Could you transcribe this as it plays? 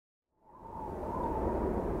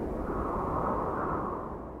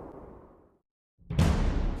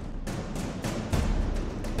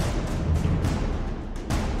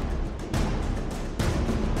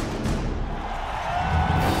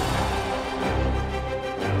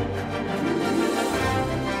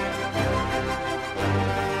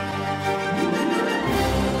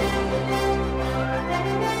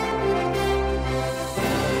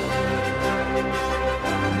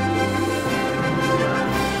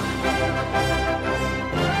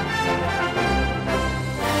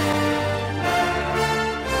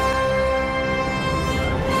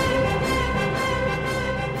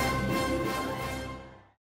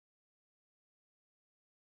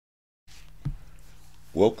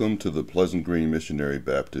Welcome to the Pleasant Green Missionary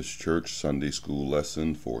Baptist Church Sunday School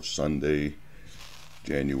lesson for Sunday,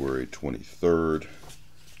 January 23rd,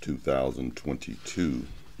 2022.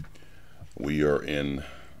 We are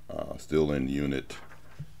still in Unit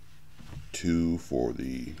 2 for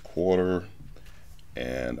the quarter,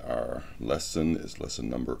 and our lesson is lesson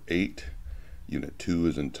number 8. Unit 2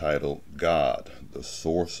 is entitled God, the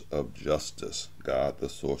Source of Justice. God, the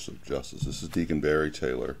Source of Justice. This is Deacon Barry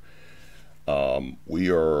Taylor. We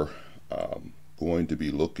are going to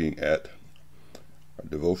be looking at a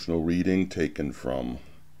devotional reading taken from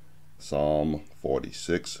Psalm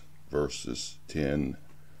 46, verses 10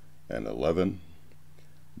 and 11.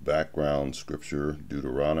 Background scripture,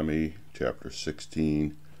 Deuteronomy chapter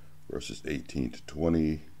 16, verses 18 to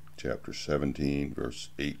 20, chapter 17, verse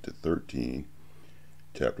 8 to 13,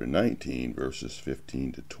 chapter 19, verses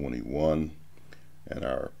 15 to 21, and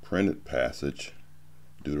our printed passage,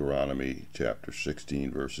 Deuteronomy chapter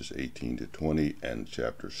 16 verses 18 to 20 and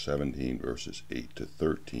chapter 17 verses 8 to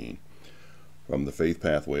 13. From the Faith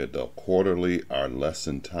Pathway Adult Quarterly, our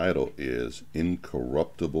lesson title is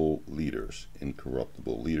Incorruptible Leaders.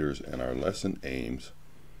 Incorruptible Leaders, and our lesson aims,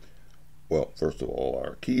 well, first of all,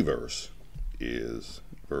 our key verse is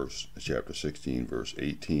chapter 16 verse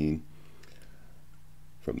 18.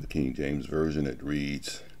 From the King James Version it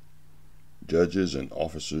reads, "Judges and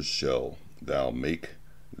officers shall thou make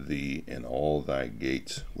thee in all thy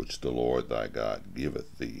gates which the Lord thy God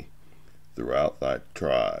giveth thee throughout thy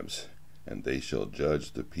tribes, and they shall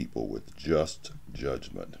judge the people with just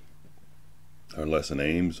judgment." Our lesson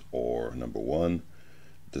aims are, number 1,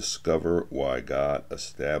 discover why God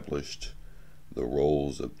established the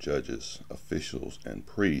roles of judges, officials, and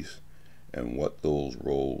priests, and what those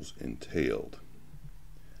roles entailed.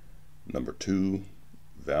 Number 2,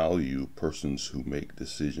 value persons who make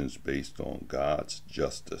decisions based on God's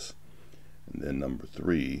justice. And then number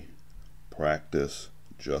 3, practice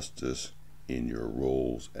justice in your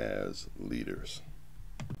roles as leaders.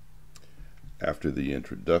 After the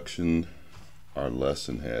introduction, our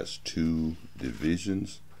lesson has 2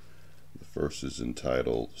 divisions. The first is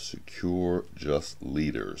entitled Secure Just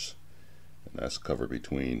Leaders, and that's covered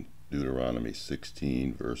between Deuteronomy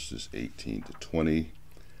 16 verses 18 to 20.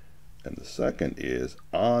 And the second is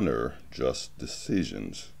Honor Just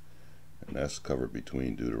Decisions, and that's covered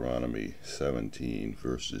between Deuteronomy 17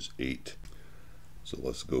 verses 8. So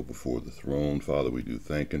let's go before the throne. Father, we do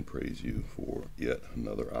thank and praise you for yet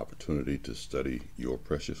another opportunity to study your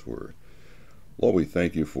precious word. Lord, we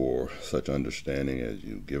thank you for such understanding as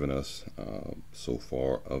you've given us so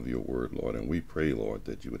far of your word, Lord, and we pray, Lord,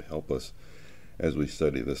 that you would help us as we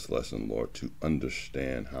study this lesson, Lord, to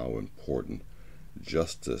understand how important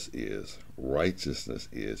justice is, righteousness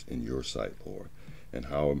is in your sight, Lord, and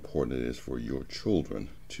how important it is for your children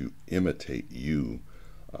to imitate you,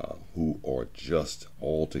 who are just,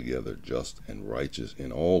 altogether just and righteous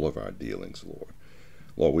in all of our dealings, Lord.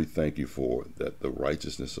 Lord, we thank you for that the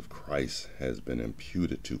righteousness of Christ has been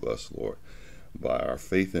imputed to us, Lord, by our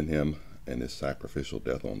faith in him and his sacrificial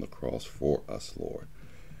death on the cross for us, Lord.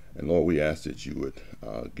 And Lord, we ask that you would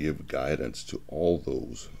give guidance to all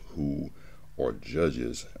those who or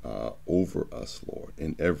judges over us, Lord,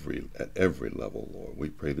 at every level, Lord. We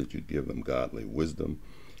pray that you give them godly wisdom,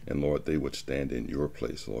 and Lord, they would stand in your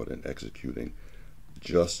place, Lord, in executing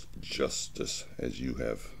just justice as you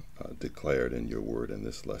have declared in your word in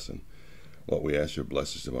this lesson. Lord, we ask your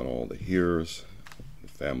blessings upon all the hearers, the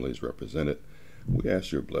families represented. We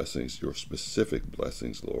ask your blessings, your specific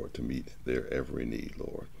blessings, Lord, to meet their every need,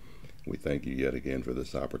 Lord. We thank you yet again for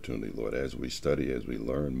this opportunity, Lord, as we study, as we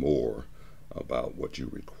learn more about what you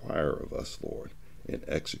require of us, Lord, in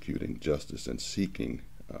executing justice and seeking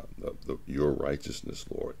your righteousness,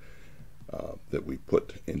 Lord, that we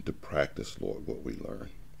put into practice, Lord, what we learn.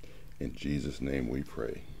 In Jesus' name we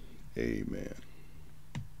pray. Amen.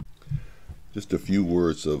 Just a few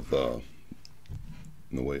words of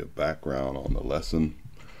in the way of background on the lesson.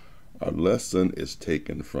 Our lesson is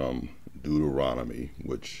taken from Deuteronomy,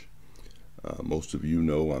 which most of you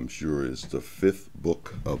know, I'm sure, is the 5th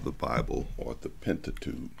book of the Bible, or the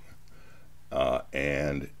Pentateuch,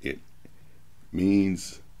 and it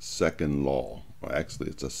means second law. Well, actually,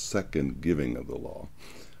 it's a second giving of the law.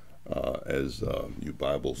 As you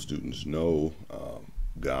Bible students know,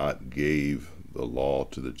 God gave the law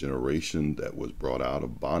to the generation that was brought out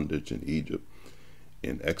of bondage in Egypt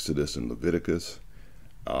in Exodus and Leviticus.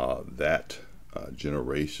 That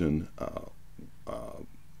generation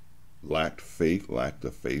lacked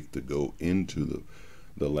the faith to go into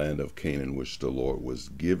the land of Canaan, which the Lord was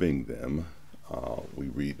giving them. We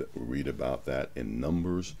read about that in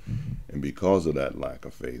Numbers, and because of that lack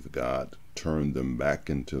of faith, God turned them back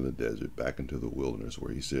into the desert, back into the wilderness,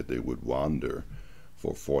 where he said they would wander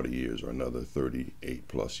for 40 years or another 38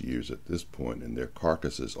 plus years at this point, and their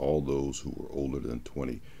carcasses, all those who were older than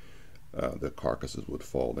 20, their carcasses would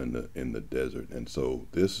fall in the desert. And so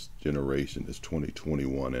this generation is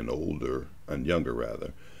 2021 and older, and younger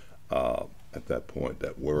rather, at that point,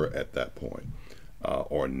 that were at that point,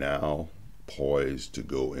 are now poised to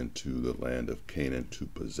go into the land of Canaan to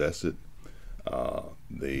possess it.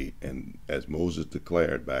 And as Moses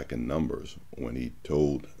declared back in Numbers, when he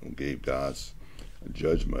told and gave God's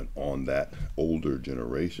judgment on that older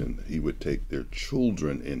generation, he would take their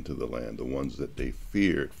children into the land, the ones that they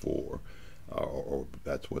feared for, or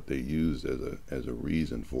that's what they used as a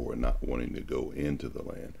reason for not wanting to go into the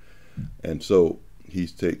land. And so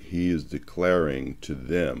he is declaring to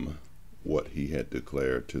them what he had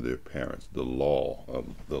declared to their parents, the law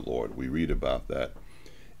of the Lord. We read about that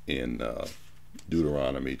in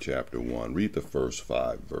Deuteronomy chapter 1. Read the first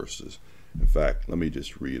 5 verses. In fact, let me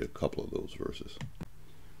just read a couple of those verses.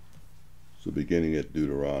 So beginning at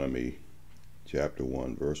Deuteronomy chapter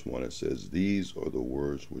 1, verse 1, it says, "These are the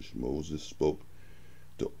words which Moses spoke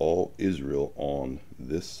to all Israel on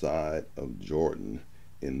this side of Jordan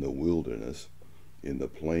in the wilderness, in the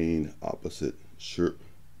plain opposite Shur,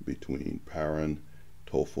 between Paran,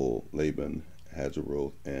 Tophel, Laban,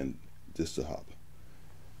 Hazeroth, and Dissahab."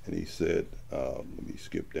 And he said, let me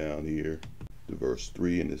skip down here to verse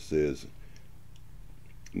 3, and it says,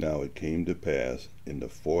 "Now it came to pass in the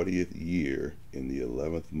 40th year, in the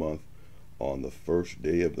 11th month, on the first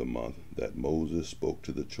day of the month, that Moses spoke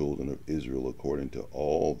to the children of Israel according to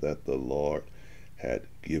all that the Lord had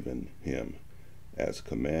given him as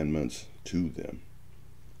commandments to them."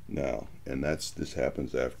 Now, and this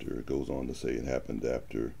happens after, it goes on to say it happened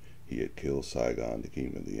after he had killed Sihon, the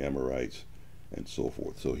king of the Amorites, and so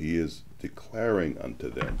forth. So he is declaring unto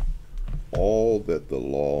them all that the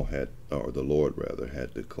law had, or the Lord rather,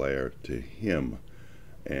 had declared to him.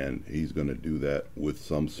 And he's going to do that with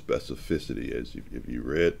some specificity. As if you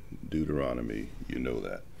read Deuteronomy, you know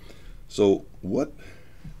that. So what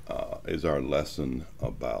is our lesson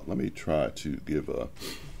about? Let me try to give a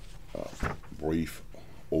brief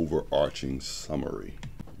overarching summary.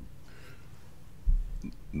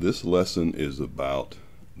 This lesson is about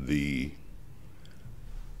the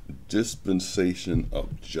dispensation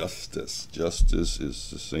of justice. Justice is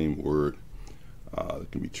the same word.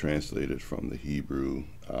 It can be translated from the Hebrew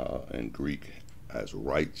and Greek as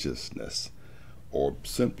righteousness, or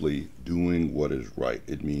simply doing what is right.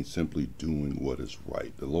 It means simply doing what is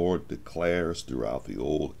right. The Lord declares throughout the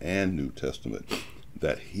Old and New Testament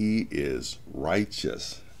that he is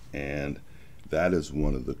righteous, and that is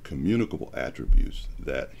one of the communicable attributes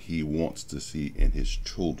that he wants to see in his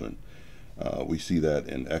children. We see that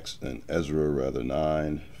in Ezra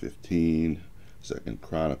 9:15, 2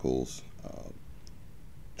 Chronicles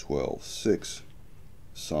 12:6,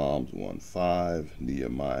 Psalms 1:5,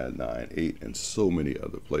 Nehemiah 9:8, and so many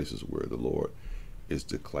other places where the Lord is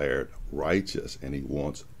declared righteous, and he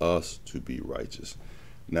wants us to be righteous.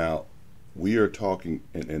 Now, we are talking,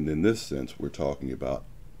 and in this sense, we're talking about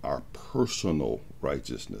our personal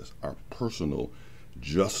righteousness, our personal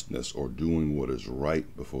justness, or doing what is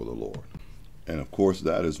right before the Lord. And of course,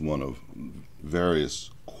 that is one of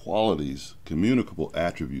various qualities, communicable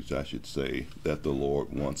attributes, I should say, that the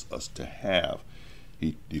Lord wants us to have.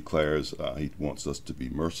 He declares he wants us to be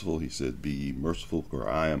merciful. He said, "Be ye merciful, for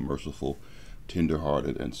I am merciful,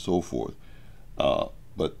 tenderhearted," and so forth.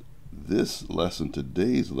 But this lesson,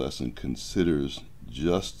 today's lesson, considers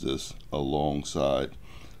justice alongside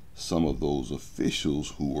some of those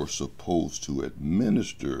officials who were supposed to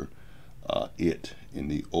administer it in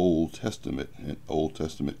the Old Testament,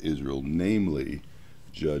 Israel, namely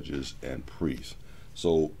judges and priests.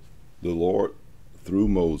 So the Lord, through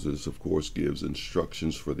Moses, of course, gives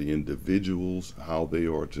instructions for the individuals, how they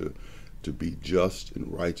are to be just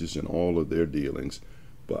and righteous in all of their dealings.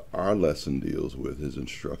 But our lesson deals with his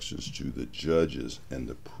instructions to the judges and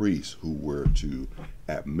the priests who were to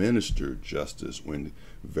administer justice when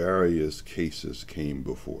various cases came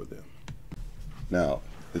before them. Now,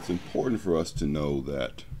 it's important for us to know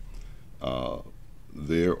that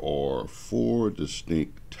there are 4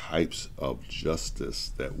 distinct types of justice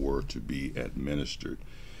that were to be administered.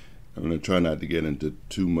 I'm going to try not to get into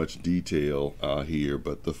too much detail here,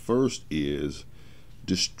 but the first is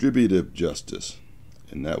distributive justice,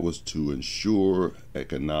 and that was to ensure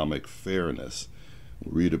economic fairness.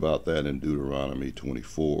 We read about that in Deuteronomy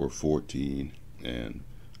 24:14 and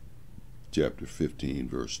chapter 15,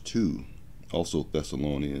 verse 2. Also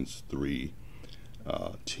Thessalonians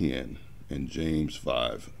 3:10 and James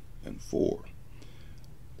 5:4.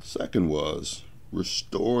 Second was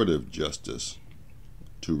restorative justice,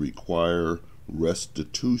 to require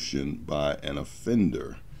restitution by an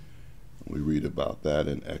offender. We read about that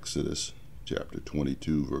in Exodus chapter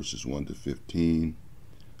 22, verses 1 to 15,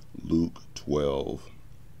 Luke 12,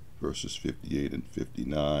 verses 58 and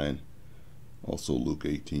 59, also Luke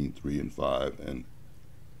 18, 3 and 5, and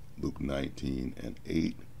Luke 19 and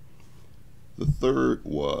 8. The third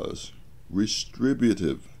was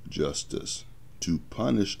retributive justice, to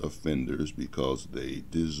punish offenders because they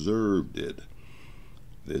deserved it.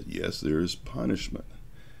 That yes, there is punishment.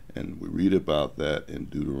 And we read about that in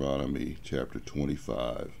Deuteronomy chapter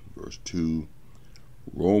 25, verse 2,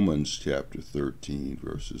 Romans chapter 13,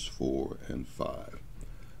 verses 4 and 5.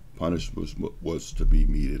 Punishment was to be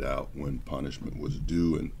meted out when punishment was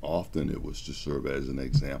due, and often it was to serve as an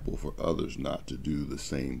example for others not to do the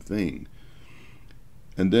same thing.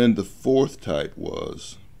 And then the fourth type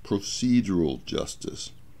was procedural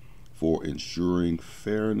justice, for ensuring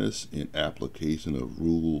fairness in application of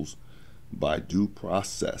rules by due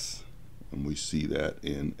process. And we see that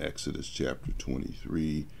in Exodus chapter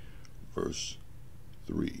 23, verse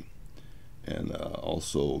 3. And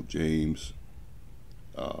also James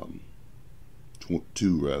 2,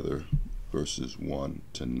 verses 1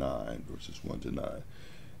 to 9.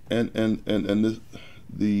 And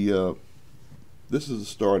this is a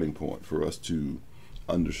starting point for us to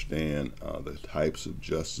understand the types of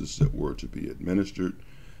justice that were to be administered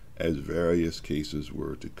as various cases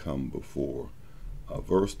were to come before.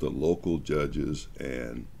 First, the local judges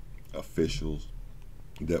and officials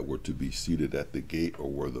that were to be seated at the gate,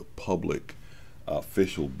 or where the public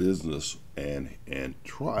official business and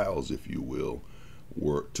trials, if you will,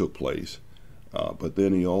 took place. But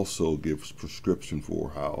then he also gives prescription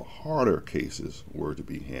for how harder cases were to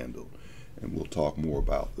be handled. And we'll talk more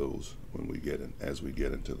about those when we get in, as we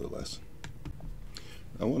get into the lesson.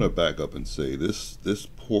 I want to back up and say this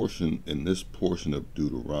portion of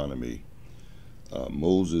Deuteronomy,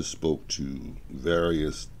 Moses spoke to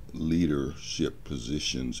various leadership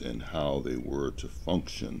positions and how they were to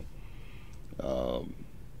function.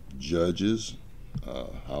 Judges,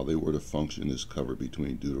 how they were to function, is covered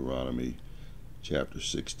between Deuteronomy chapter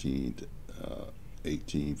 16 to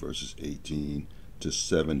 18, verses 18 to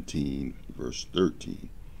 17, verse 13.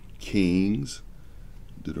 Kings,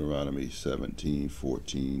 Deuteronomy 17,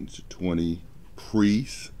 14 to 20.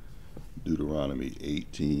 Priests, Deuteronomy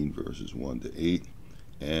 18, verses 1 to 8.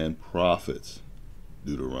 And prophets,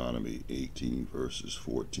 Deuteronomy 18, verses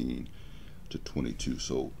 14 to 22.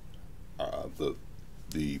 So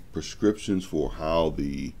the prescriptions for how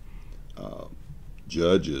the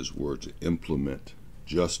judges were to implement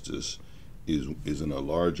justice is in a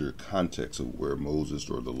larger context of where Moses,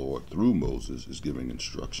 or the Lord through Moses, is giving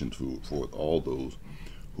instruction for all those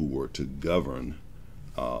who were to govern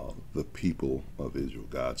the people of Israel,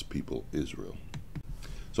 God's people Israel.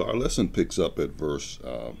 So our lesson picks up at verse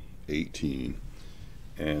 18,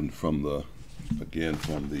 and from the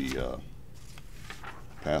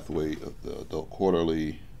pathway of the adult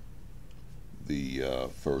quarterly, the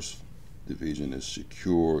first division is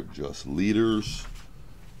secure just leaders.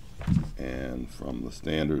 And from the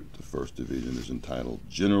standard, the first division is entitled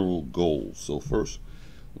General Goals. So first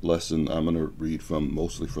lesson, I'm going to read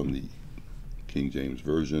mostly from the King James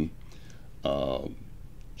Version.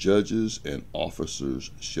 Judges and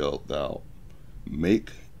officers shalt thou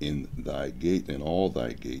make in thy gate, in all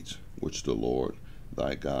thy gates, which the Lord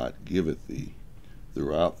thy God giveth thee,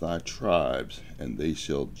 throughout thy tribes, and they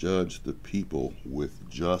shall judge the people with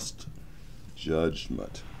just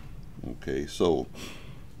judgment. Okay, so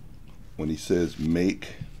when he says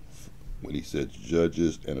make, when he says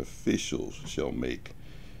judges and officials shall make,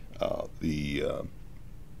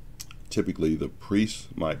 typically the priests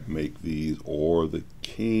might make these, or the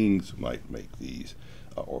kings might make these,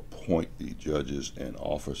 or appoint the judges and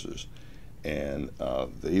officers. And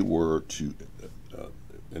they were to,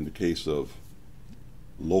 in the case of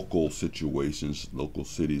local situations, local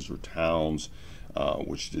cities or towns,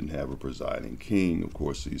 which didn't have a presiding king, of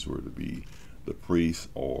course these were to be the priests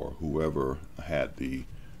or whoever had the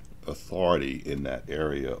authority in that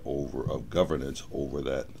area of governance over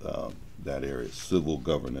that area, civil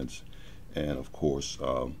governance. And of course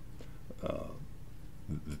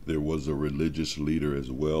there was a religious leader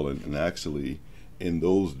as well, and actually in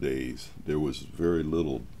those days there was very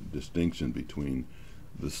little distinction between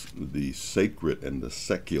the sacred and the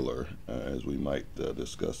secular, as we might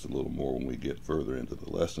discuss a little more when we get further into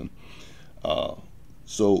the lesson.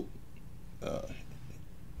 So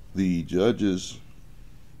the judges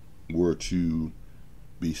were to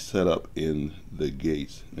be set up in the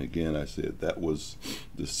gates. And again, I said that was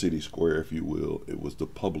the city square, if you will. It was the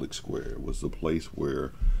public square. It was the place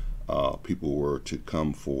where people were to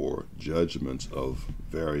come for judgments of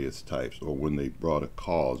various types, or when they brought a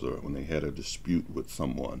cause, or when they had a dispute with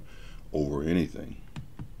someone over anything.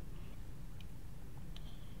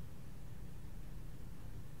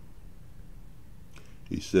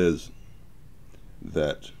 He says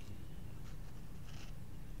that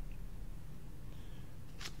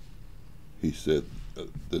in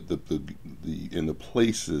the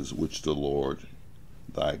places which the Lord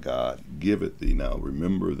thy God giveth thee. Now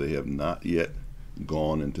remember, they have not yet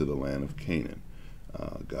gone into the land of Canaan.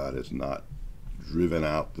 God has not driven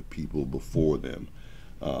out the people before them,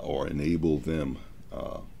 or enabled them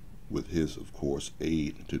with his, of course,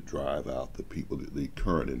 aid to drive out the people, the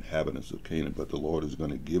current inhabitants of Canaan. But the Lord is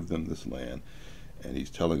going to give them this land, and he's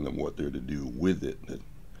telling them what they're to do with it.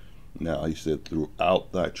 Now, he said,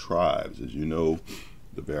 throughout thy tribes. As you know,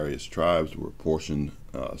 the various tribes were apportioned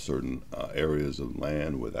certain areas of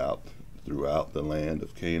land throughout the land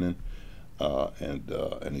of Canaan.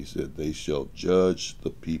 And he said, they shall judge the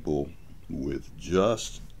people with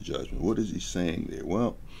just judgment. What is he saying there?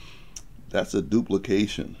 Well, that's a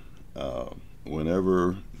duplication.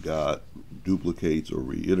 Whenever God duplicates or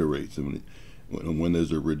reiterates, when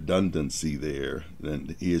there's a redundancy there,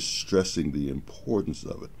 then he is stressing the importance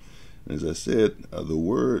of it. And as I said, the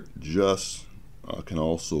word just can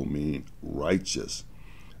also mean righteous.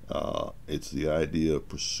 It's the idea of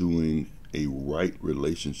pursuing a right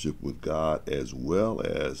relationship with God, as well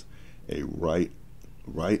as a right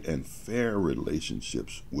and fair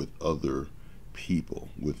relationships with other people,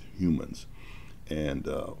 with humans. And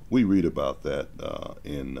we read about that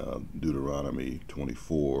in Deuteronomy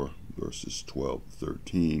 24, verses 12 to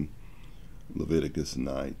 13, Leviticus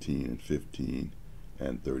 19 and 15,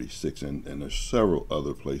 and 36. And there's several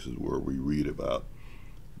other places where we read about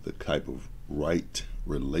the type of right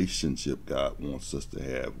relationship God wants us to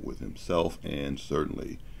have with himself, and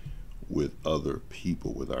certainly with other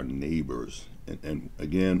people, with our neighbors. And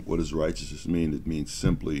again, what does righteousness mean? It means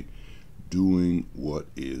simply doing what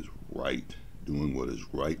is right, doing what is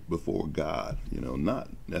right before God. Not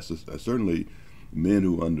necessarily, certainly men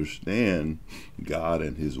who understand God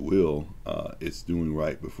and his will, it's doing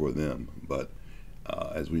right before them. But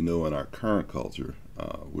as we know, in our current culture,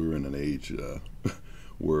 we're in an age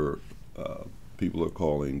where people are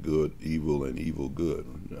calling good evil and evil good,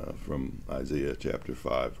 from Isaiah chapter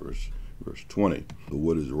 5, verse 20. But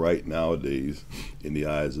what is right nowadays in the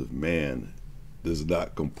eyes of man does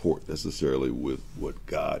not comport necessarily with what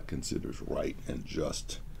God considers right and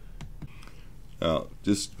just. Now,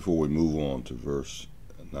 just before we move on to verse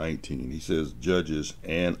 19, he says, judges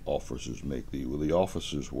and officers make thee. Well, the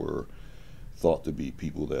officers were thought to be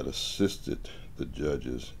people that assisted the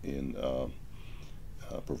judges in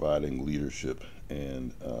providing leadership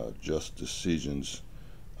and just decisions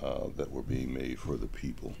that were being made for the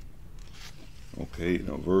people. Okay,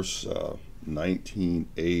 now verse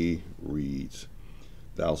 19a reads,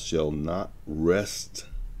 thou shalt not wrest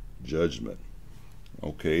judgment.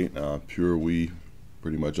 Okay, now I'm sure we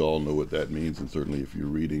pretty much all know what that means, and certainly if you're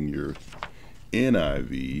reading your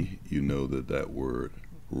NIV, you know that word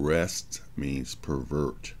wrest means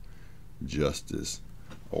pervert justice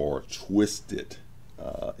or twist it.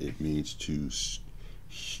 It means to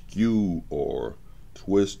skew or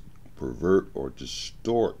twist, pervert, or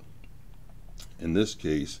distort. In this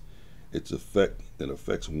case, it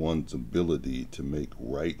affects one's ability to make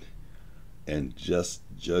right and just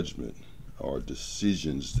judgment, or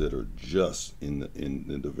decisions that are just in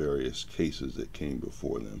the various cases that came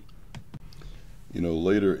before them.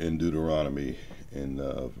 Later in Deuteronomy, in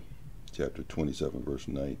chapter 27, verse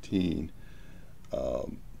 19,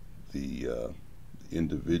 the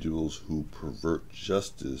individuals who pervert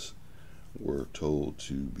justice were told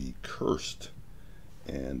to be cursed,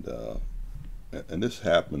 and this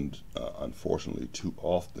happened unfortunately too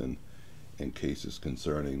often in cases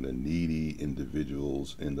concerning the needy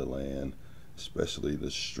individuals in the land, especially the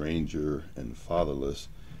stranger and fatherless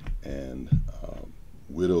and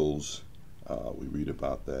widows. We read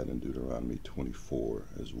about that in Deuteronomy 24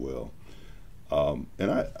 as well. And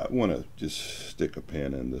I want to just stick a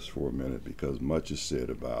pin in this for a minute, because much is said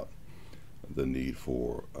about the need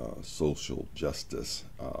for social justice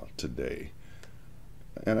today.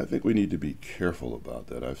 And I think we need to be careful about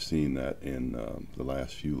that. I've seen that in the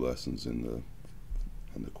last few lessons in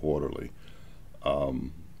the quarterly.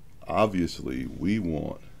 Obviously, we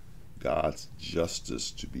want God's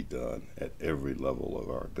justice to be done at every level of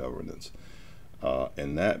our governance.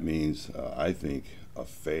 And that means, I think, a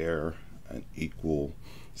fair and equal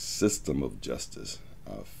system of justice.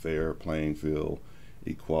 fair playing field,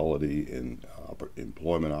 equality in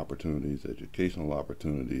employment opportunities, educational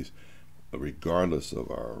opportunities, regardless of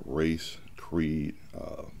our race, creed,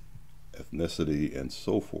 ethnicity, and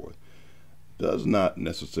so forth, does not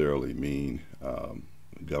necessarily mean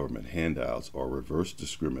government handouts or reverse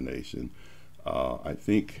discrimination. I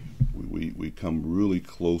think we come really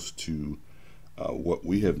close to what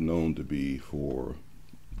we have known to be for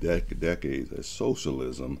decades as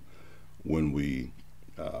socialism when we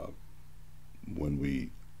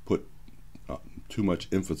put too much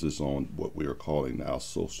emphasis on what we are calling now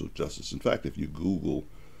social justice. In fact, if you Google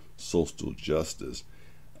social justice,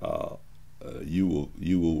 you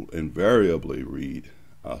will invariably read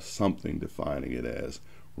something defining it as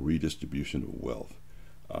redistribution of wealth.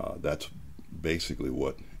 That's basically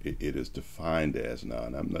what it is defined as now,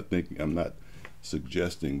 and I'm not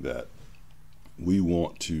suggesting that we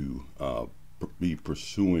want to be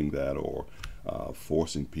pursuing that or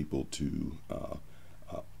forcing people to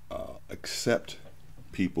accept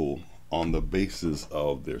people on the basis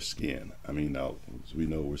of their skin. I mean, now, as we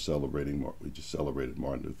know, we just celebrated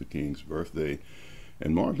Martin Luther King's birthday,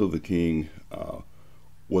 and Martin Luther King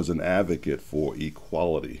was an advocate for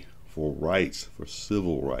equality, for rights, for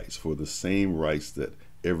civil rights, for the same rights that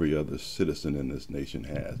every other citizen in this nation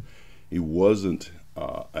has. He wasn't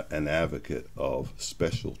an advocate of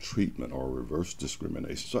special treatment or reverse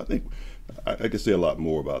discrimination. So I think I could say a lot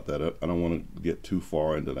more about that. I don't want to get too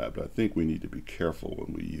far into that, but I think we need to be careful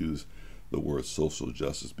when we use the word social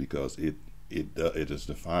justice, because it is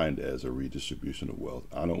defined as a redistribution of wealth.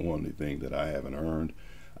 I don't want anything that I haven't earned.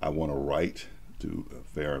 I want a right to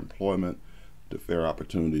fair employment, to fair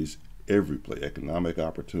opportunities, every place, economic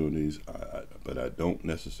opportunities, but I don't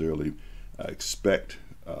necessarily expect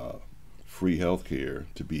free health care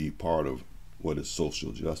to be part of what is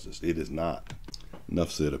social justice. It is not.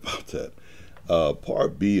 Enough said about that.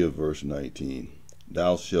 Part B of verse 19,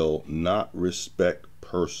 thou shalt not respect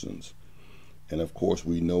persons. And of course,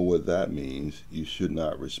 we know what that means. You should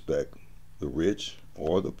not respect the rich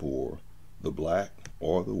or the poor, the black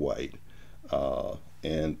or the white,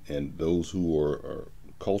 and those who are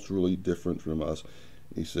culturally different from us.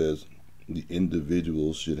 He says the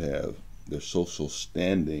individuals should have, their social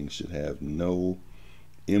standing should have no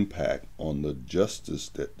impact on the justice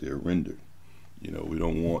that they're rendered. You know, we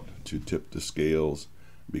don't want to tip the scales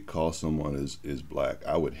because someone is black.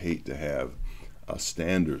 I would hate to have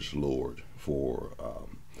standards lowered for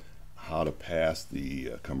how to pass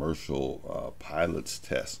the commercial pilot's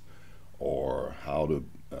test, or how to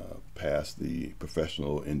pass the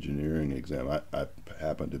professional engineering exam. I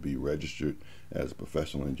happen to be registered as a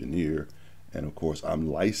professional engineer, and of course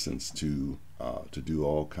I'm licensed to do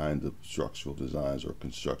all kinds of structural designs or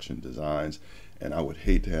construction designs, and I would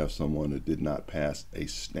hate to have someone who did not pass a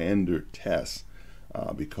standard test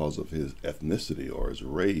because of his ethnicity or his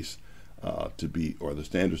race or the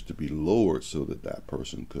standards to be lowered so that that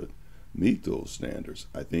person could meet those standards.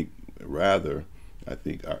 I think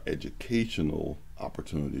our educational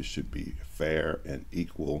opportunities should be fair and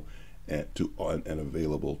equal and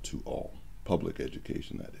available to all. Public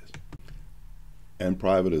education, that is, and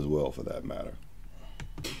private as well, for that matter.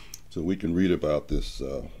 So we can read about this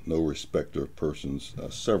no respecter of persons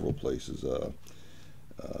several places,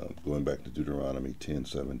 going back to Deuteronomy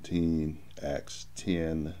 10:17, Acts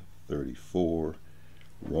 10:34,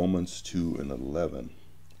 Romans 2:11.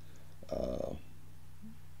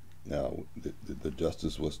 Now, the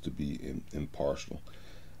justice was to be impartial.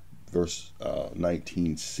 Verse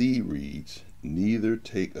 19c reads, neither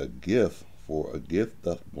take a gift, for a gift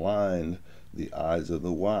doth blind the eyes of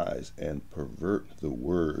the wise and pervert the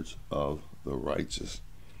words of the righteous.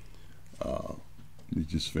 We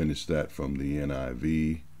just finished that from the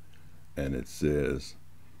NIV, and it says,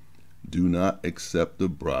 do not accept a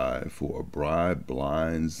bribe, for a bribe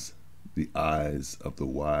blinds the eyes of the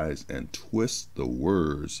wise and twists the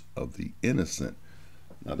words of the innocent.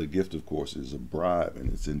 Now, the gift, of course, is a bribe,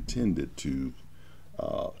 and it's intended to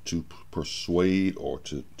persuade or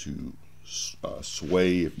to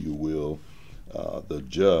sway, if you will, the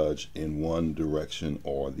judge in one direction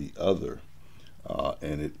or the other,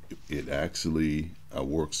 and it actually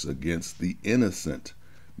works against the innocent,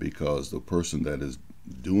 because the person that is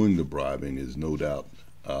doing the bribing is no doubt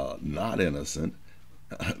not innocent.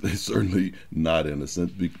 They're certainly not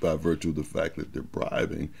innocent by virtue of the fact that they're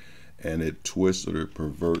bribing, and it twists or it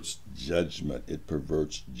perverts judgment. It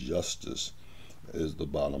perverts justice, is the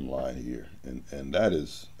bottom line here, and that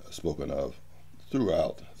is spoken of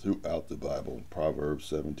throughout the Bible. Proverbs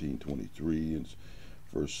 17:23 and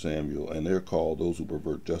 1 Samuel, and they're called, those who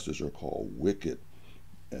pervert justice are called wicked.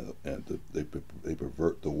 they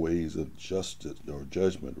pervert the ways of justice, or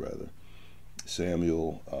judgment rather.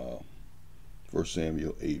 Samuel, 1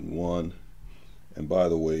 Samuel 8:1. And by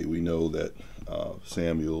the way, we know that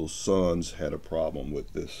Samuel's sons had a problem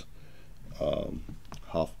with this,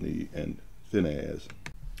 Hophni and Phinehas.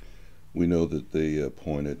 We know that they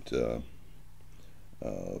appointed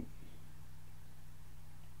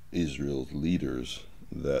Israel's leaders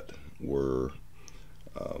that were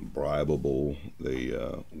bribable. They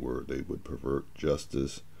would pervert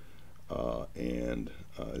justice, and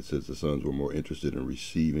it says the sons were more interested in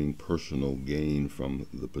receiving personal gain from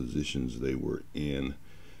the positions they were in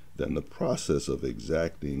than the process of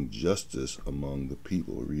exacting justice among the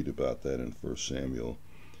people. We read about that in 1 Samuel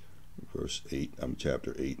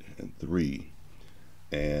chapter 8 and 3.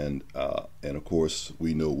 And of course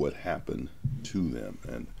we know what happened to them,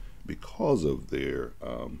 and because of their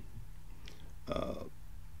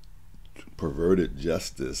perverted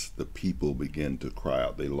justice, the people began to cry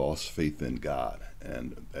out. They lost faith in God,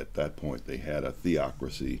 and at that point they had a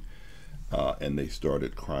theocracy, and they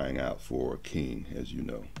started crying out for a king, as you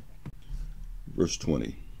know. Verse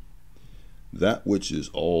 20, that which is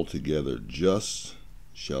altogether just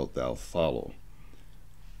shalt thou follow,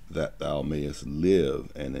 that thou mayest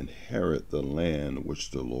live and inherit the land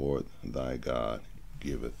which the Lord thy God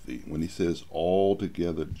giveth thee. When he says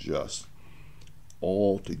altogether just,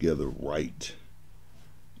 altogether right,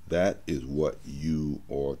 that is what you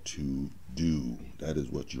are to do. That is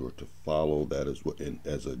what you are to follow. That is what, and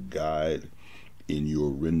as a guide in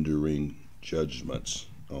your rendering judgments.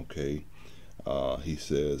 Okay, he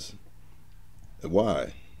says,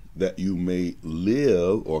 why? That you may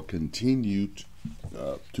live or continue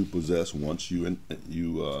to possess once you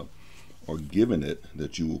are given it,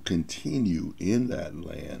 that you will continue in that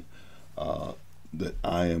land that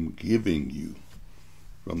I am giving you.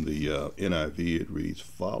 From the NIV, it reads,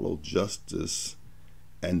 follow justice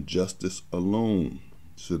and justice alone,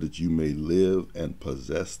 so that you may live and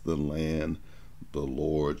possess the land the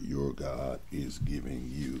Lord your God is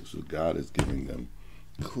giving you. So God is giving them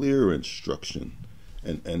clear instruction.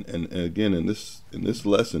 And again, in this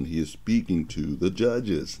lesson, he is speaking to the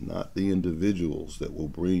judges, not the individuals that will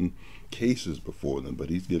bring cases before them, but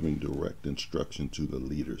he's giving direct instruction to the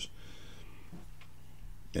leaders.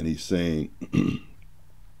 And he's saying,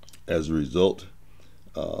 as a result,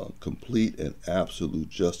 complete and absolute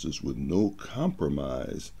justice with no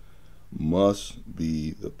compromise must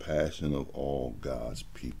be the passion of all God's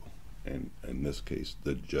people. And in this case,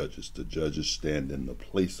 the judges. The judges stand in the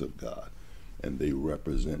place of God, and they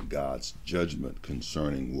represent God's judgment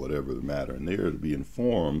concerning whatever the matter, and they are to be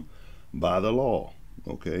informed by the law.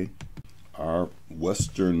 Okay, our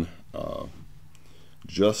Western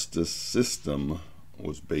justice system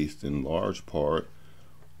was based in large part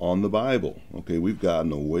on the Bible. Okay, we've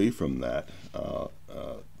gotten away from that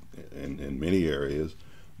in many areas,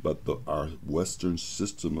 but our Western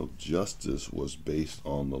system of justice was based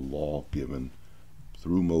on the law given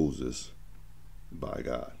through Moses by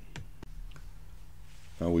God.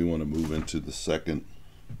 Now we want to move into the second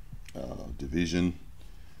division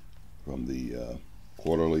from the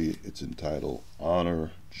quarterly. It's entitled Honor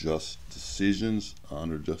Just Decisions.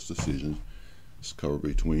 Honor Just Decisions. It's covered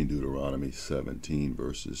between Deuteronomy 17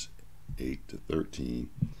 verses 8 to 13,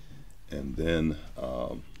 and then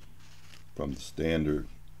from the Standard,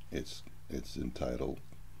 it's entitled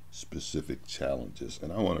Specific Challenges.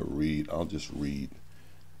 And I want to read. I'll just read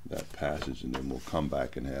that passage, and then we'll come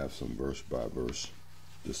back and have some verse by verse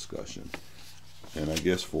discussion. And I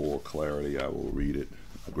guess for clarity, I will read it,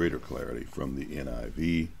 a greater clarity, from the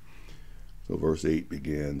NIV. So verse 8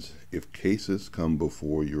 begins, if cases come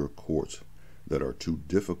before your courts that are too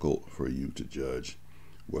difficult for you to judge,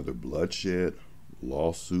 whether bloodshed,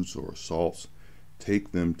 lawsuits, or assaults,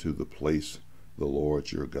 take them to the place the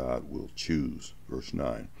Lord your God will choose. Verse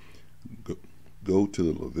 9, go to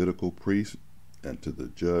the Levitical priest and to the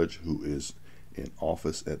judge who is in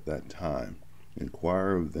office at that time.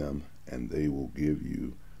 Inquire of them, and they will give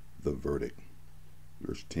you the verdict.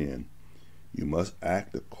 Verse 10, you must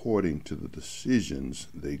act according to the decisions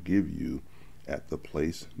they give you at the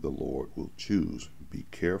place the Lord will choose. Be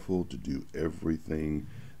careful to do everything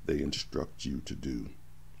they instruct you to do.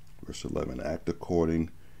 Verse 11, act according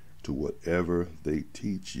to whatever they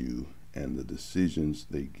teach you and the decisions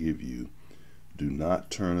they give you. Do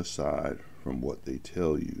not turn aside from what they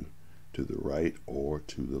tell you to the right or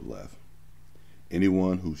to the left.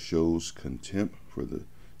 Anyone who shows contempt for the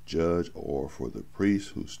judge or for the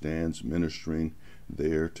priest who stands ministering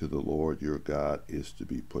there to the Lord your God is to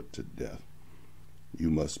be put to death. You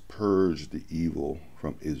must purge the evil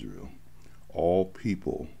from Israel. All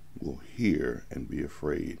people will hear and be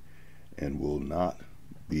afraid, and will not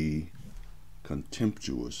be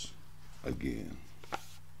contemptuous again.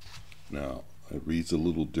 Now, it reads a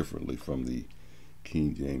little differently from the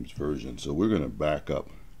King James Version. So we're going to back up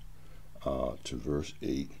to verse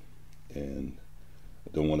 8. And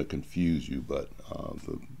I don't want to confuse you, but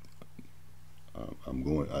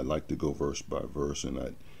I like to go verse by verse,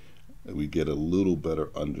 and we get a little better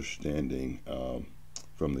understanding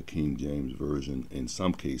from the King James Version in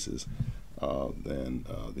some cases than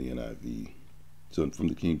the NIV. So from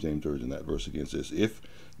the King James Version, that verse again says, "If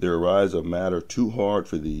there arise a matter too hard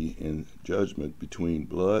for thee in judgment between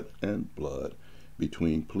blood and blood,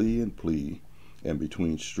 between plea and plea, and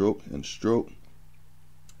between stroke and stroke,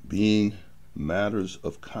 being matters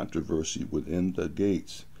of controversy within thy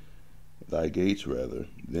gates,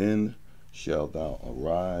 then shalt thou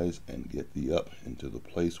arise and get thee up into the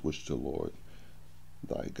place which the Lord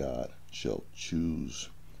thy God shall choose."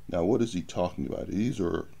 Now, what is he talking about? These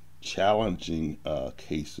are challenging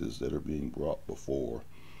cases that are being brought before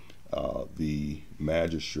the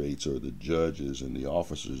magistrates or the judges and the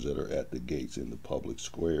officers that are at the gates in the public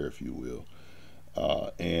square, if you will.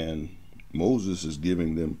 And Moses is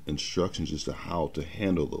giving them instructions as to how to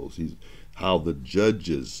handle those. How the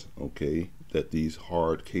judges, that these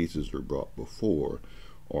hard cases are brought before,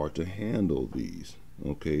 are to handle these.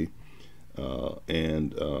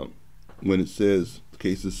 And when it says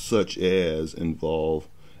cases such as involve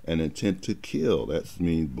an intent to kill, that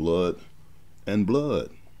means blood and blood,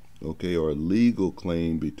 or a legal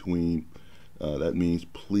claim between, that means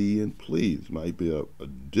plea and plea. It might be a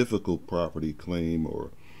difficult property claim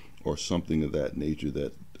or something of that nature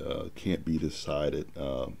that can't be decided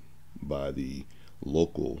by the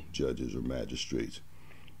local judges or magistrates.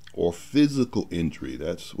 Or physical injury,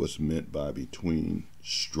 that's what's meant by between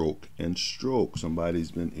stroke and stroke.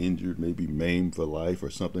 Somebody's been injured, maybe maimed for life or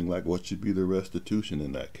something. Like, what should be the restitution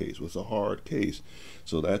in that case? Well, it's a hard case.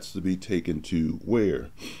 So that's to be taken to where?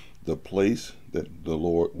 The place that the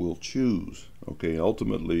Lord will choose.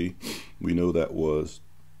 Ultimately, we know that was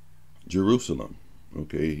Jerusalem.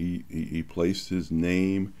 He placed his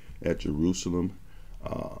name at Jerusalem.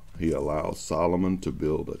 He allowed Solomon to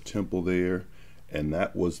build a temple there, and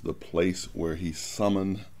that was the place where he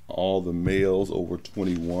summoned all the males over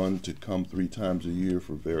 21 to come 3 times a year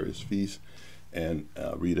for various feasts and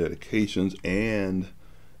rededications, and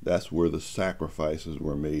that's where the sacrifices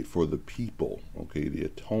were made for the people. The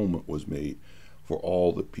atonement was made for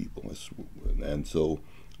all the people, and so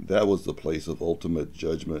that was the place of ultimate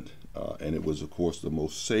judgment, and it was, of course, the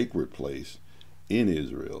most sacred place in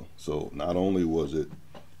Israel. So not only was it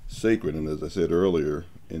sacred, and as I said earlier,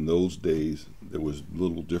 in those days there was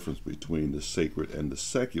little difference between the sacred and the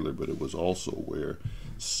secular, but it was also where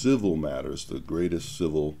civil matters, the greatest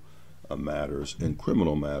civil matters and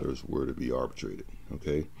criminal matters, were to be arbitrated.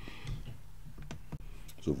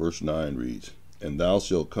 So verse 9 reads, "And thou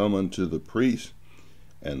shalt come unto the priests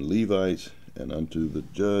and Levites and unto the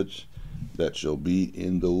judge that shall be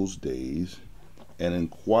in those days, and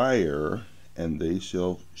inquire, and they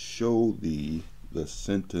shall show thee the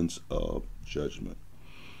sentence of judgment."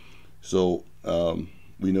 So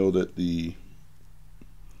we know that the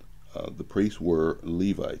priests were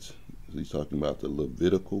Levites. He's talking about the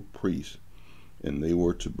Levitical priests, and they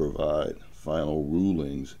were to provide final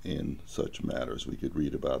rulings in such matters. We could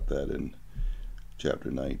read about that in chapter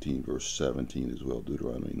 19, verse 17 as well,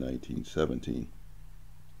 Deuteronomy 19:17.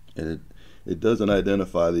 And it doesn't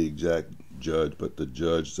identify the exact judge, but the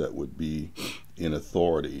judge that would be in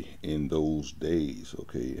authority in those days.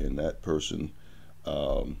 And that person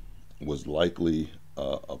was likely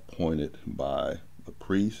appointed by the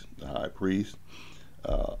priest, the high priest,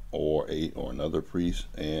 or another priest,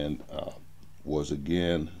 and was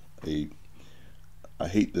again I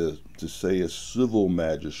hate to say a civil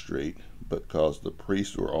magistrate, because the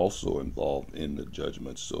priests were also involved in the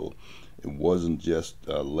judgment. So it wasn't just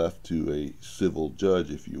left to a civil judge,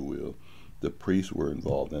 if you will. The priests were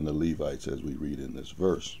involved, and the Levites, as we read in this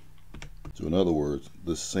verse. So in other words,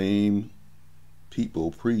 the same people,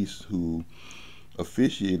 priests, who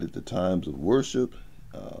officiated the times of worship,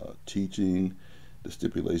 teaching the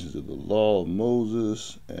stipulations of the law of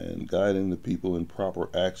Moses, and guiding the people in proper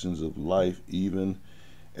actions of life, even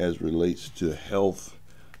as relates to health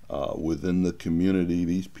within the community.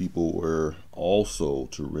 These people were also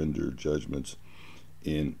to render judgments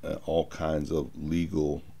in all kinds of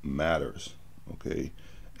legal matters.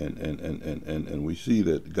 And we see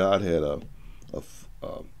that God had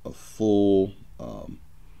a full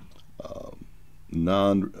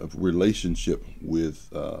non-relationship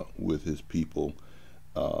with his people,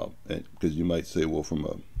 because you might say, well,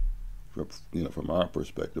 from from our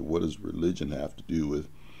perspective, what does religion have to do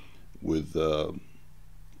with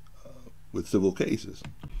civil cases?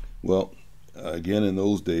 Well, again, in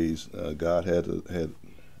those days, God had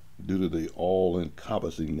due to the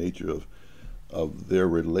all-encompassing nature of their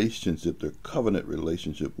relationship, their covenant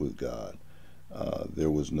relationship with God,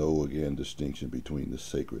 there was no, again, distinction between the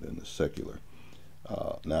sacred and the secular.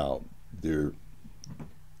 Now, there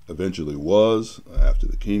eventually was after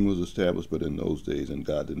the king was established, but in those days, and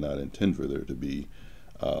God did not intend for there to be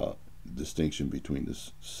distinction between the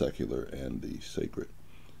secular and the sacred.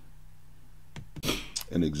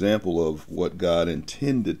 An example of what God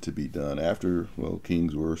intended to be done after, well,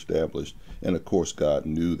 kings were established, and of course God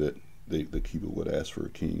knew that the people would ask for a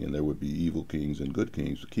king, and there would be evil kings and good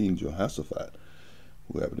kings. King Jehoshaphat,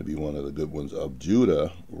 who happened to be one of the good ones of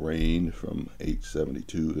Judah, reigned from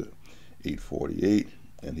 872 to 848,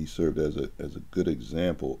 and he served as a good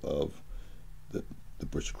example of the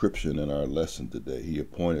prescription in our lesson today. He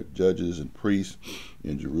appointed judges and priests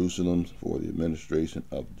in Jerusalem for the administration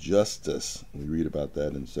of justice. We read about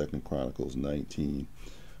that in 2 Chronicles 19,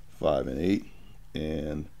 5 and 8.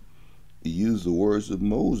 And he used the words of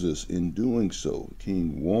Moses in doing so. The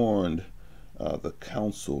king warned the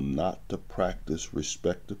council not to practice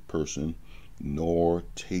respect of person nor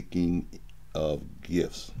taking of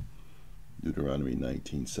gifts. Deuteronomy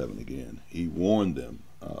 19:7 again. He warned them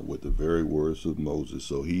with the very words of Moses.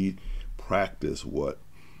 So he practiced what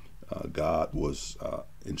God was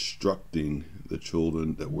instructing the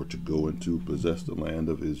children that were to go into possess the land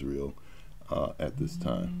of Israel at this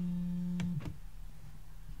time.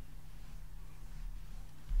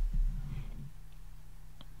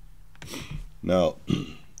 Now,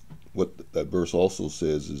 what that verse also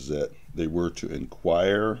says is that they were to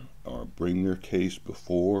inquire or bring their case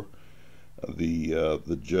before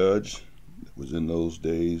the judge that was in those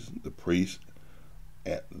days, the priest,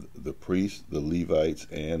 the Levites,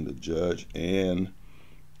 and the judge, and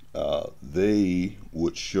they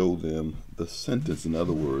would show them the sentence. In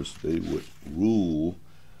other words, they would rule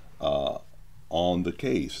on the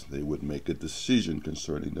case. They would make a decision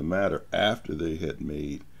concerning the matter after they had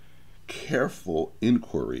made careful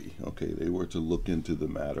inquiry. Okay, they were to look into the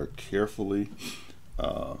matter carefully,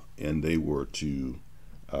 and they were to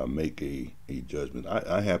make a judgment.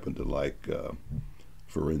 I happen to like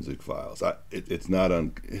forensic files.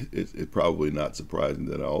 It's probably not surprising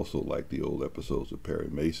that I also like the old episodes of Perry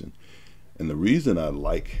Mason. And the reason I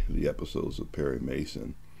like the episodes of Perry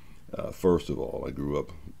Mason, first of all, I grew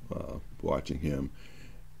up watching him,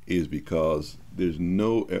 is because there's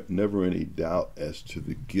never any doubt as to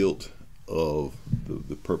the guilt of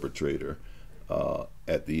the perpetrator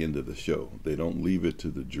at the end of the show. They don't leave it to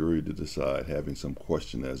the jury to decide, having some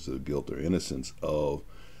question as to the guilt or innocence of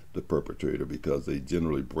the perpetrator, because they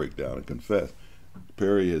generally break down and confess.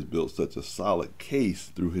 Perry has built such a solid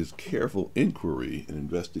case through his careful inquiry and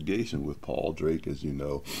investigation with Paul Drake, as you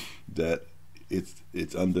know, that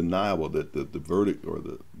it's undeniable that the verdict, or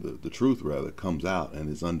the truth rather, comes out and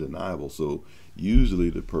is undeniable. So usually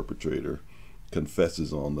the perpetrator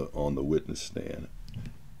confesses on the witness stand.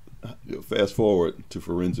 Fast forward to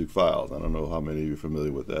Forensic Files. I don't know how many of you are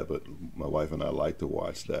familiar with that, but my wife and I like to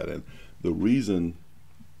watch that. And the reason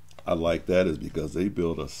I like that is because they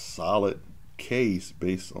build a solid case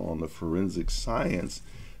based on the forensic science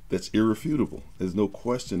that's irrefutable. There's no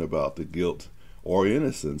question about the guilt or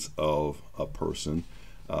innocence of a person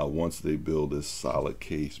once they build this solid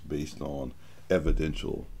case based on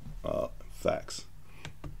evidential facts.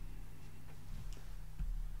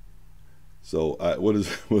 So what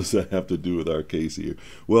does that have to do with our case here?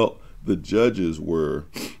 Well, the judges were,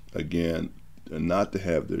 again, not to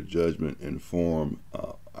have their judgment informed,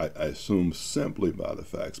 I assume, simply by the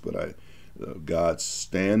facts, but God's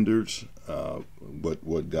standards,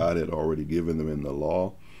 what God had already given them in the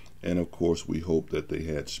law, and of course we hope that they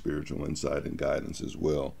had spiritual insight and guidance as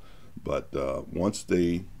well. But once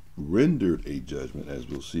they rendered a judgment, as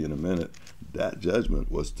we'll see in a minute, that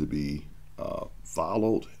judgment was to be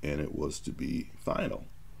followed, and it was to be final.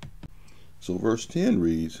 So verse 10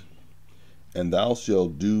 reads, "And thou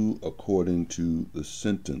shalt do according to the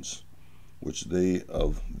sentence which they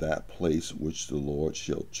of that place which the Lord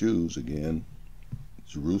shall choose," again,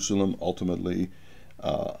 Jerusalem ultimately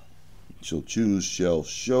shall choose, shall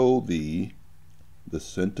show thee the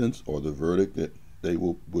sentence or the verdict that they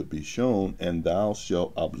would be shown, and thou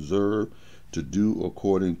shalt observe to do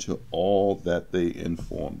according to all that they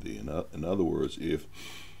inform thee. In other words, if,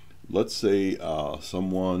 let's say,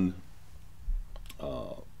 someone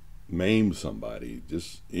maimed somebody,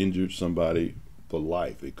 just injured somebody for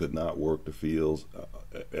life, they could not work the fields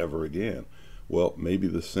ever again. Well, maybe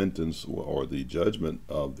the sentence or the judgment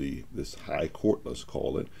of this high court, let's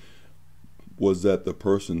call it, was that the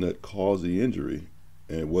person that caused the injury,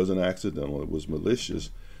 and it wasn't accidental, it was malicious,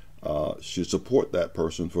 should support that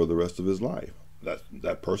person for the rest of his life.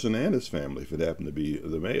 That person and his family, if it happened to be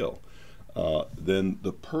the male. Then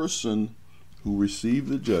the person who received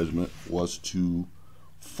the judgment was to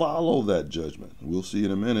follow that judgment. We'll see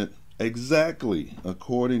in a minute, exactly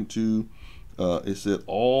according to, it said,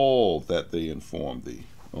 all that they inform thee.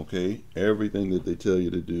 Okay, everything that they tell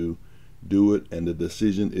you to do it, and the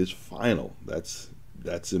decision is final. That's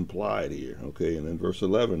implied here. Okay, and then verse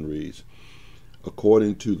 11 reads,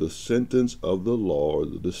 according to the sentence of the law, or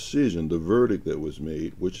the decision, the verdict that was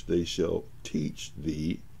made, which they shall teach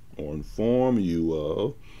thee or inform you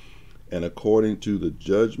of, and according to the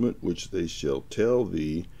judgment which they shall tell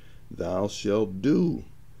thee, thou shalt do.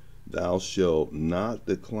 Thou shalt not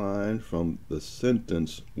decline from the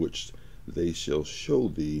sentence which they shall show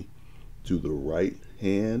thee, to the right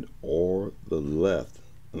hand or the left.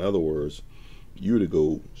 In other words, you're to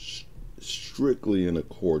go strictly in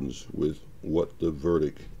accordance with what the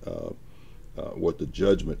verdict, what the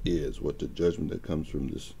judgment is, what the judgment that comes from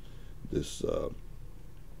this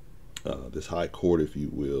high court, if you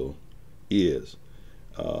will, is.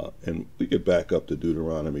 And we could back up to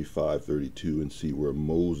Deuteronomy 5:32 and see where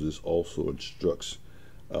Moses also instructs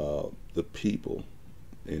the people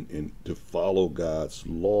in to follow God's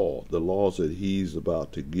law, the laws that he's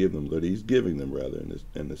about to give them, that he's giving them rather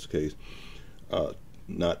in this case,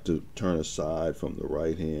 not to turn aside from the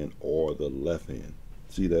right hand or the left hand.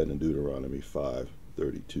 See that in Deuteronomy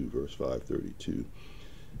 5:32, verse 5:32.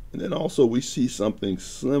 And then also we see something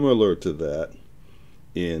similar to that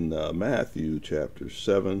in Matthew chapter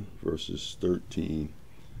 7, verses 13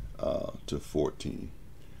 to 14.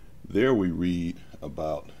 There we read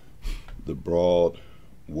about the broad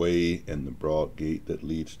way and the broad gate that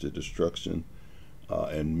leads to destruction,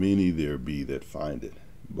 and many there be that find it.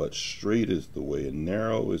 But straight is the way, and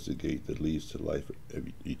narrow is the gate that leads to life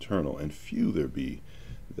eternal, and few there be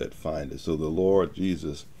that find it. So the Lord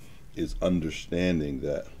Jesus is understanding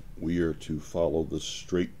that we are to follow the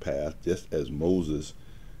straight path, just as Moses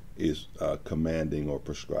is commanding or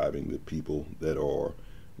prescribing the people that are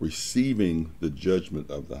receiving the judgment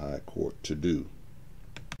of the high court to do.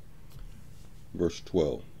 Verse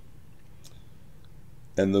 12.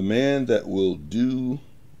 And the man that will do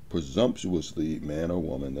presumptuously, man or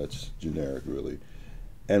woman, that's generic really,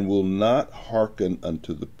 and will not hearken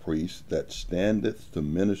unto the priest that standeth to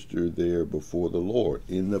minister there before the Lord,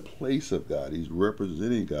 in the place of God. He's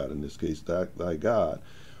representing God, in this case, thy God.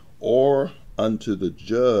 Or unto the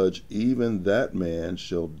judge, even that man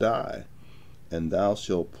shall die, and thou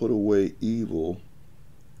shalt put away evil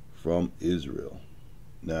from Israel.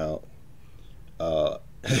 Now,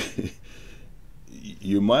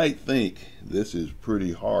 you might think this is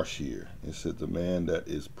pretty harsh here. It said the man that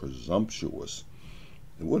is presumptuous.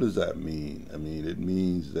 And what does that mean? I mean, it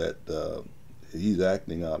means that he's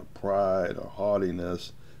acting out of pride or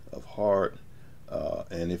haughtiness of heart,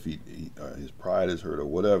 and if his pride is hurt or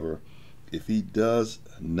whatever, if he does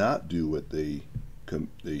not do what they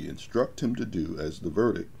instruct him to do as the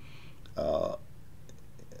verdict, or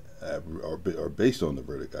based on the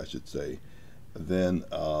verdict, I should say, then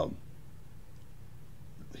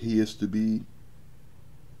he is to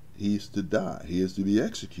die. He is to be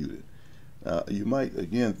executed. You might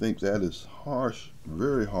again think that is harsh,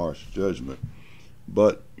 very harsh judgment,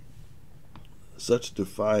 but such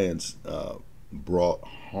defiance brought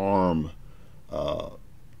harm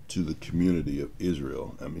to the community of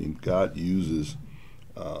Israel. I mean, God uses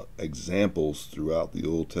examples throughout the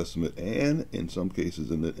Old Testament and in some cases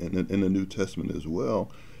in the New Testament as well,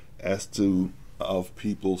 as to of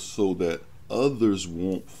people so that others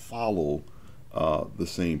won't follow the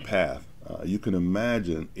same path. You can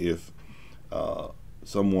imagine if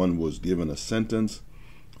someone was given a sentence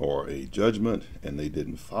or a judgment and they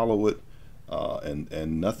didn't follow it,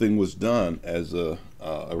 and nothing was done as a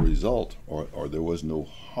result, or there was no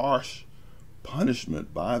harsh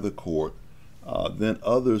punishment by the court, then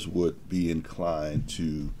others would be inclined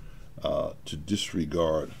to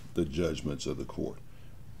disregard the judgments of the court.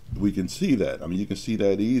 We can see that. I mean, you can see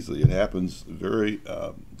that easily. It happens very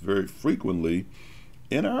frequently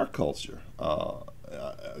in our culture.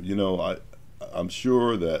 I'm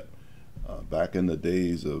sure that back in the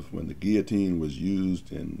days of when the guillotine was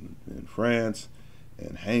used in France,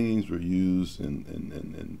 and hangings were used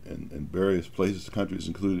in various places, countries,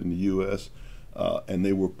 including the U.S., and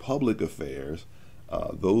they were public affairs,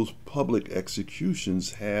 those public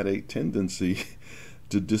executions had a tendency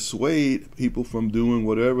to dissuade people from doing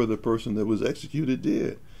whatever the person that was executed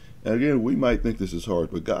did. And again, we might think this is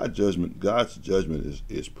hard, but God's judgment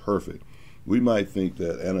is perfect. We might think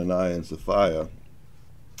that Ananias and Sapphira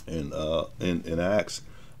in Acts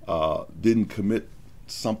didn't commit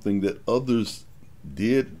something that others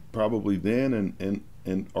did probably then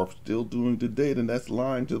and are still doing today, and that's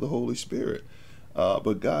lying to the Holy Spirit.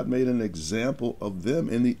 But God made an example of them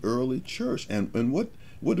in the early church. And what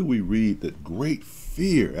do we read? That great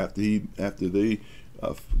fear after they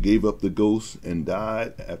gave up the ghost and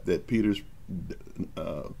died, after that Peter's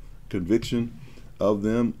conviction of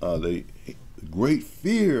them, great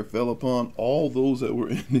fear fell upon all those that were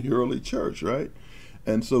in the early church, right?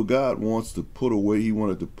 And so God wants to put away, he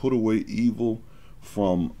wanted to put away evil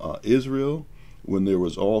from Israel when there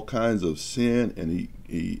was all kinds of sin, and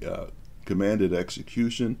he commanded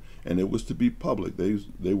execution, and it was to be public.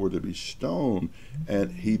 They were to be stoned,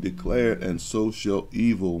 and he declared, and so shall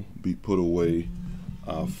evil be put away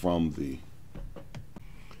from thee.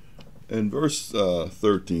 In verse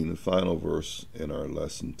 13, the final verse in our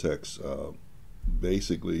lesson text,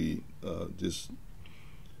 basically just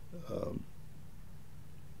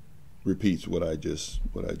repeats what I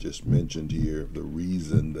just mentioned here. The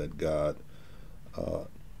reason that God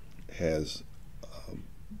has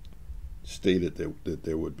stated that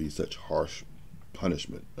there would be such harsh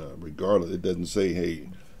punishment, regardless. It doesn't say, hey,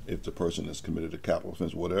 if the person has committed a capital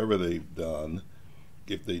offense, whatever they've done,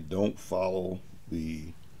 if they don't follow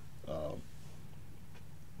the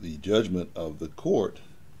judgment of the court,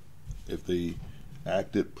 if they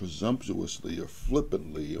acted presumptuously or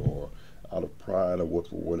flippantly or out of pride or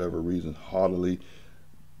for whatever reason haughtily,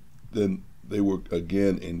 then they were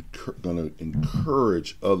again going to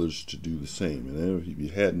encourage others to do the same. And then if you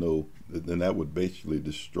had no, then that would basically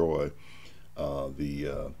destroy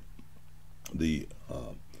the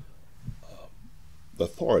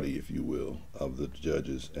authority, if you will, of the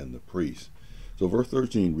judges and the priests. So verse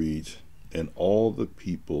 13 reads, and all the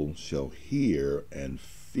people shall hear and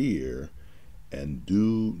fear and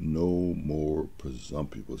do no more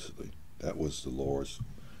presumptuously. That was the Lord's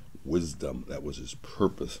wisdom. That was his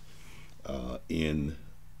purpose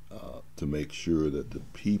to make sure that the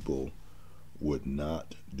people would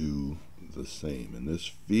not do the same. And this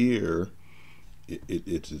fear,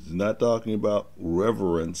 it's not talking about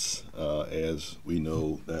reverence, as we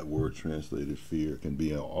know that word translated fear can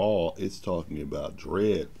be in awe. It's talking about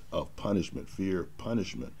dread of punishment, fear of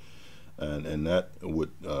punishment. And that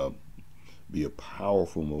would be a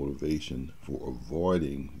powerful motivation for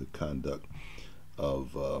avoiding the conduct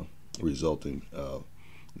of resulting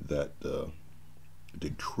that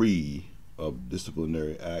decree of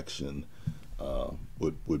disciplinary action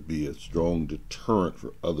would be a strong deterrent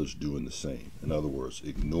for others doing the same. In other words,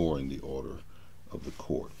 ignoring the order of the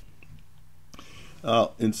court.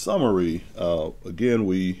 In summary, again,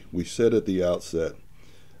 we said at the outset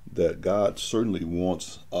that God certainly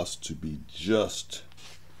wants us to be just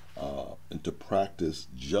and to practice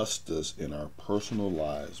justice in our personal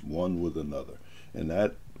lives, one with another. And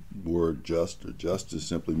that word just or justice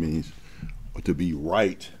simply means to be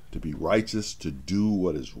right, to be righteous, to do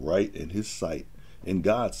what is right in his sight, in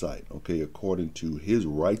God's sight, okay, according to his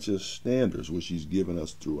righteous standards, which he's given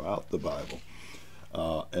us throughout the Bible.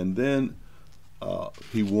 And then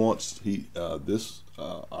he wants,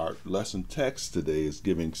 our lesson text today is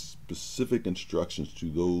giving specific instructions to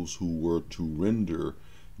those who were to render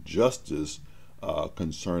justice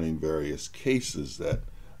concerning various cases that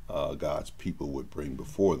God's people would bring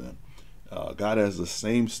before them. God has the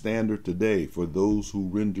same standard today for those who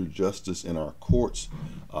render justice in our courts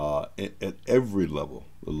at every level,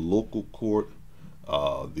 the local court,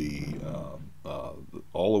 all the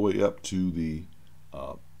way up to the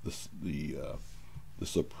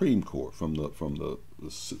Supreme Court, from the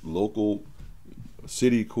local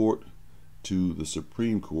city court to the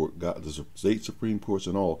Supreme Court, the state Supreme Courts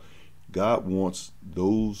and all. God wants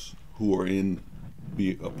those who are in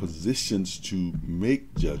positions to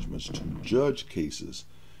make judgments, to judge cases,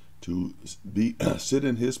 to sit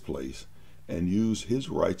in his place and use his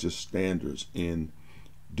righteous standards in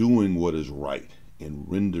doing what is right, in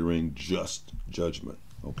rendering just judgment.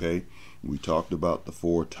 Okay, we talked about the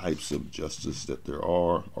 4 types of justice that there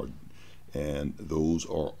are, and those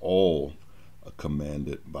are all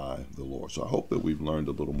commanded by the Lord. So I hope that we've learned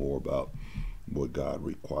a little more about what God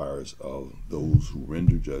requires of those who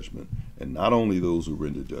render judgment, and not only those who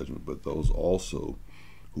render judgment, but those also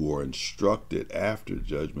who are instructed after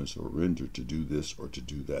judgments are rendered to do this or to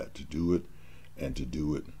do that, to do it and to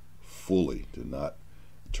do it fully, to not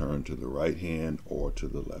turn to the right hand or to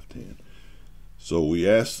the left hand. So we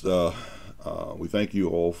thank you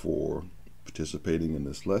all for participating in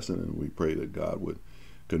this lesson, and we pray that God would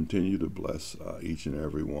continue to bless each and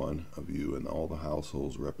every one of you and all the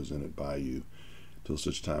households represented by you till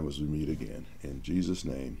such time as we meet again. In Jesus'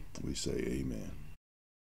 name, we say amen.